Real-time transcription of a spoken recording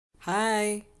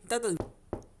Hai, tak tahu.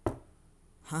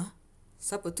 Hah?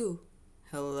 Siapa tu?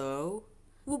 Hello?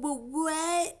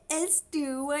 What?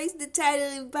 Esther, why is the title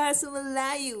in Bahasa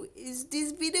Melayu? Is this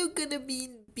video gonna be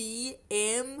in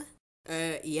BM?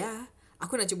 Ya.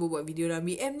 Aku nak cuba buat video dalam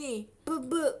BM ni.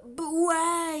 But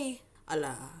why?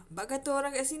 Alah, bak kata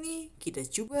orang kat sini, kita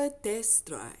cuba test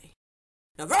try.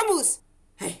 Now, Rambus!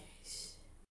 Hey.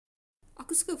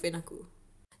 Aku suka fan aku.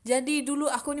 Jadi dulu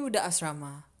aku ni budak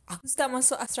asrama. Aku start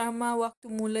masuk asrama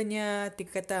waktu mulanya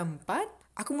tingkatan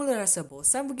 4. Aku mula rasa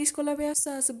bosan pergi sekolah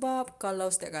biasa sebab kalau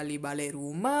setiap kali balik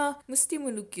rumah, mesti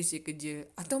melukis je kerja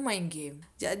atau main game.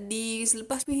 Jadi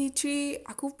selepas PH3,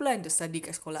 aku plan untuk study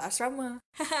kat sekolah asrama.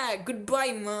 Haha,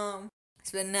 goodbye mom.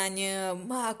 Sebenarnya,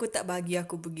 mak aku tak bagi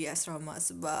aku pergi asrama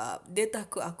sebab dia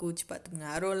takut aku cepat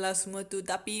terpengaruh lah semua tu.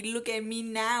 Tapi look at me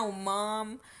now,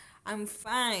 mom. I'm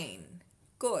fine.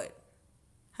 Good.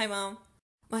 Hi, mom.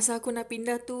 Masa aku nak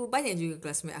pindah tu, banyak juga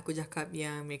classmate aku cakap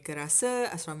yang mereka rasa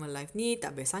asrama life ni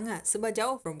tak best sangat sebab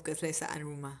jauh from keselesaan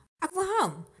rumah. Aku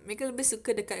faham. Mereka lebih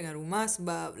suka dekat dengan rumah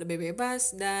sebab lebih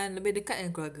bebas dan lebih dekat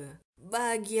dengan keluarga.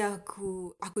 Bagi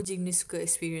aku jenis suka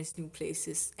experience new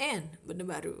places and benda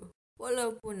baru.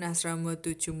 Walaupun asrama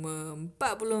tu cuma 40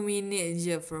 minit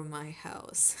je from my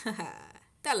house.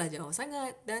 Taklah jauh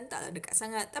sangat dan taklah dekat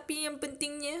sangat. Tapi yang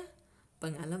pentingnya,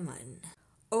 pengalaman.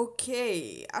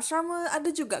 Okay, asrama ada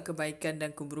juga kebaikan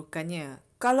dan keburukannya.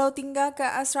 Kalau tinggal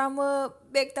kat asrama,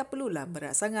 beg tak perlulah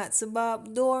berat sangat sebab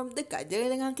dorm dekat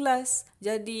je dengan kelas.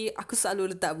 Jadi, aku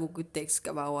selalu letak buku teks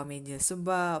kat bawah meja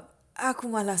sebab aku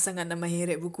malas sangat nak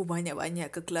mengheret buku banyak-banyak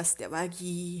ke kelas setiap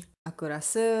pagi. Aku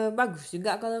rasa bagus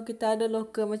juga kalau kita ada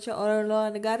loker macam orang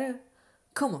luar negara.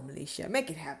 Come on Malaysia,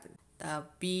 make it happen.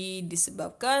 Tapi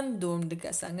disebabkan dorm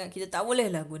dekat sangat, kita tak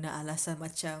bolehlah guna alasan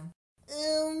macam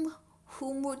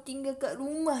homework tinggal kat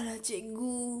rumah lah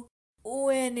cikgu.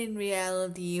 When in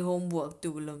reality, homework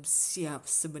tu belum siap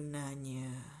sebenarnya.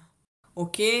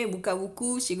 Okay, buka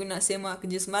buku, cikgu nak semak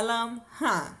kerja semalam.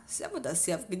 Siapa tak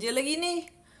siap kerja lagi ni?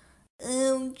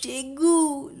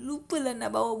 Cikgu, lupalah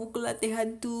nak bawa buku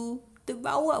latihan tu.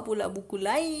 Terbawa pula buku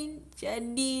lain.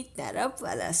 Jadi, tak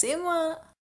dapatlah semak.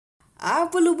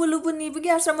 Apa lupa-lupa ni? Pergi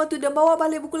asrama tu dan bawa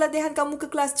balik buku latihan kamu ke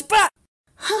kelas. Cepat!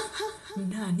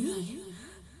 Nani?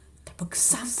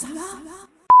 Berkesan pula.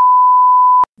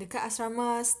 Dekat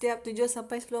asrama, setiap 7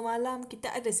 sampai 10 malam, kita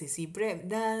ada sesi prep.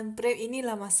 Dan prep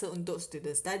inilah masa untuk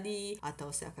student study atau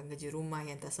siapkan kerja rumah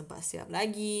yang tak sempat siap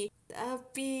lagi.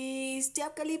 Tapi,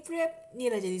 setiap kali prep,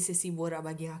 inilah jadi sesi borak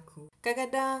bagi aku.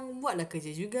 Kadang-kadang, buatlah kerja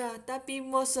juga. Tapi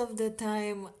most of the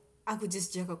time, aku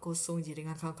just jaga kosong je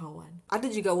dengan kawan-kawan. Ada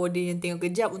juga warden yang tengok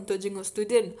kejap untuk jenguk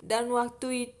student. Dan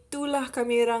waktu itulah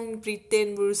kami orang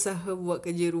pretend berusaha buat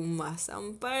kerja rumah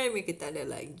sampai mereka tak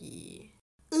ada lagi.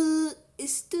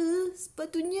 Esther,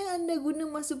 sepatutnya anda guna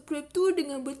masa prep tu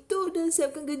dengan betul dan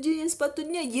siapkan kerja yang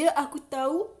sepatutnya. Ya, aku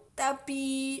tahu.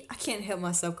 Tapi, I can't help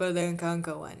myself kalau dengan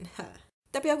kawan-kawan.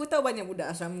 Tapi aku tahu banyak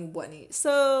budak asrama buat ni. So,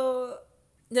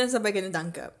 jangan sampai kena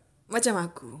tangkap. Macam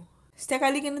aku. Setiap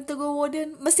kali kena tegur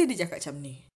warden, mesti dia cakap macam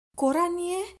ni. Korang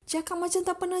ni cakap macam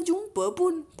tak pernah jumpa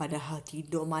pun. Padahal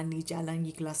tidur mandi jalan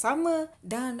pergi kelas sama.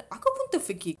 Dan aku pun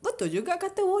terfikir, betul juga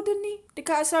kata warden ni.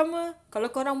 Dekat asrama,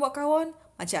 kalau korang buat kawan,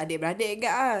 macam adik-beradik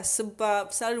agak sebab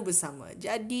selalu bersama.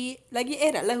 Jadi, lagi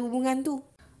erat lah hubungan tu.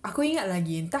 Aku ingat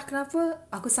lagi, entah kenapa,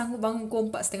 aku sanggup bangun pukul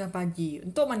 4:30 pagi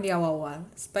untuk mandi awal-awal.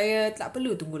 Supaya tak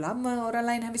perlu tunggu lama orang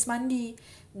lain habis mandi.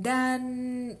 Dan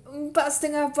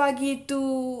 4:30 pagi tu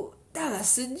dahlah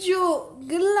sejuk,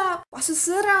 gelap, lepas tu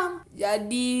seram.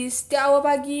 Jadi setiap awal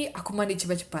pagi aku mandi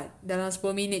cepat-cepat dalam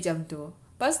 10 minit jam tu.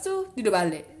 Lepas tu tidur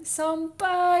balik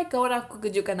sampai kawan aku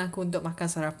kejutkan aku untuk makan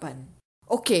sarapan.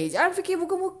 Okay, jangan fikir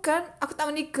bukan-bukan. Aku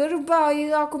tak mandi kerbau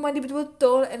ya. Aku mandi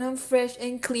betul-betul and I'm fresh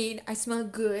and clean. I smell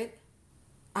good.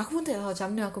 Aku pun tak tahu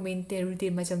macam mana aku maintain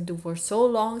routine macam tu for so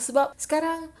long. Sebab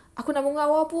sekarang aku nak bangun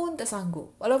awal pun tak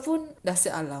sanggup. Walaupun dah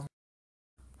set alarm.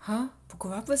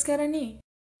 Pukul berapa sekarang ni?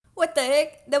 What the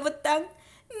heck? Dah petang?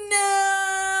 No!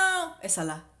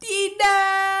 Salah. Tidak!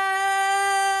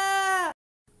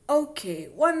 Okay,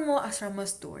 one more asrama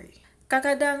story.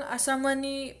 Kadang-kadang asrama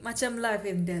ni macam life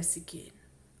and death sikit.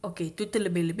 Okay, tu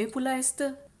terlebih-lebih pula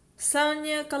Esther.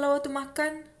 Soalnya kalau waktu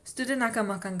makan, student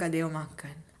akan makan kat dewan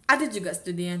makan. Ada juga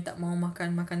student yang tak mahu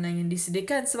makan makanan yang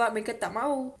disediakan sebab mereka tak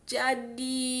mahu.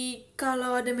 Jadi,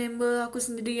 kalau ada member aku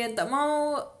sendiri yang tak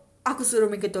mahu, aku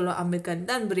suruh mereka tolong ambilkan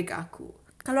dan beri ke aku.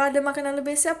 Kalau ada makanan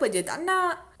lebih, siapa je tak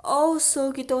nak? Also,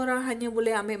 kita orang hanya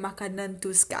boleh ambil makanan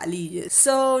tu sekali je.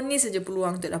 So, ni saja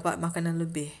peluang untuk dapat makanan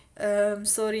lebih.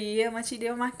 Sorry ya makcik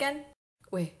dia makan.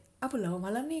 Weh, apa lauk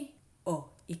malam ni? Oh,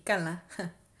 ikan lah.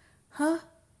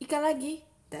 Ikan lagi?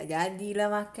 Tak jadilah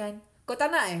makan. Kau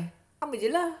tak nak Ambil je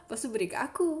lah. Lepas tu beri kat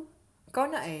aku. Kau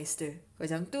nak Esther?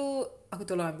 Macam tu, aku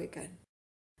tolong ambilkan.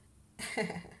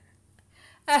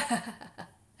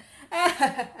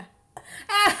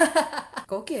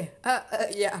 Kau okey?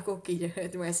 Ya, aku okey je.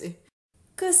 Terima kasih.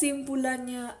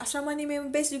 Kesimpulannya, asrama ni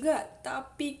memang best juga.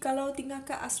 Tapi kalau tinggal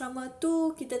kat asrama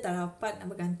tu, kita tak dapat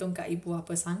nak bergantung kat ibu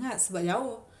apa sangat sebab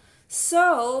jauh. So,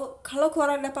 kalau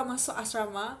korang dapat masuk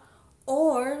asrama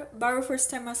or baru first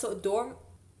time masuk dorm,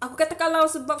 aku kata kalau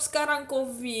sebab sekarang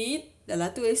COVID, dah lah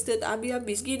tu Esther tak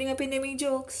habis-habis pergi dengan pandemic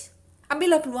jokes.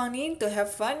 Ambillah peluang ni to have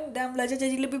fun dan belajar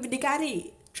jadi lebih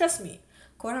berdikari. Trust me,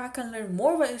 korang akan learn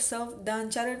more about yourself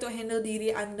dan cara untuk handle diri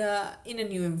anda in a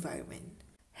new environment.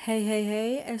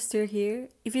 Hey, Esther here.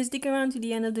 If you stick around to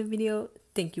the end of the video,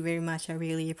 thank you very much. I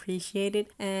really appreciate it.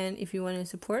 And if you want to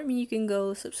support me, you can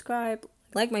go subscribe,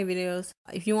 like my videos.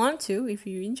 If you want to, if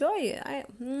you enjoy it,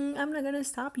 I'm not gonna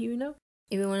stop you,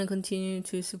 If you want to continue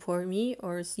to support me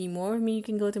or see more of me, you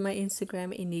can go to my Instagram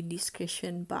in the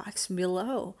description box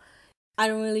below. I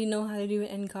don't really know how to do an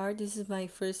end card. This is my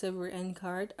first ever end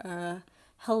card.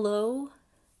 Hello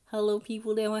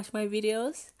people that watch my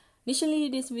videos. Initially,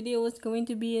 this video was going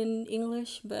to be in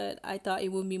English, but I thought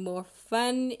it would be more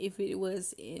fun if it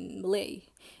was in Malay.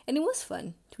 And it was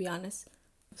fun, to be honest.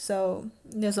 So,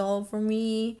 that's all from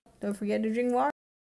me. Don't forget to drink water.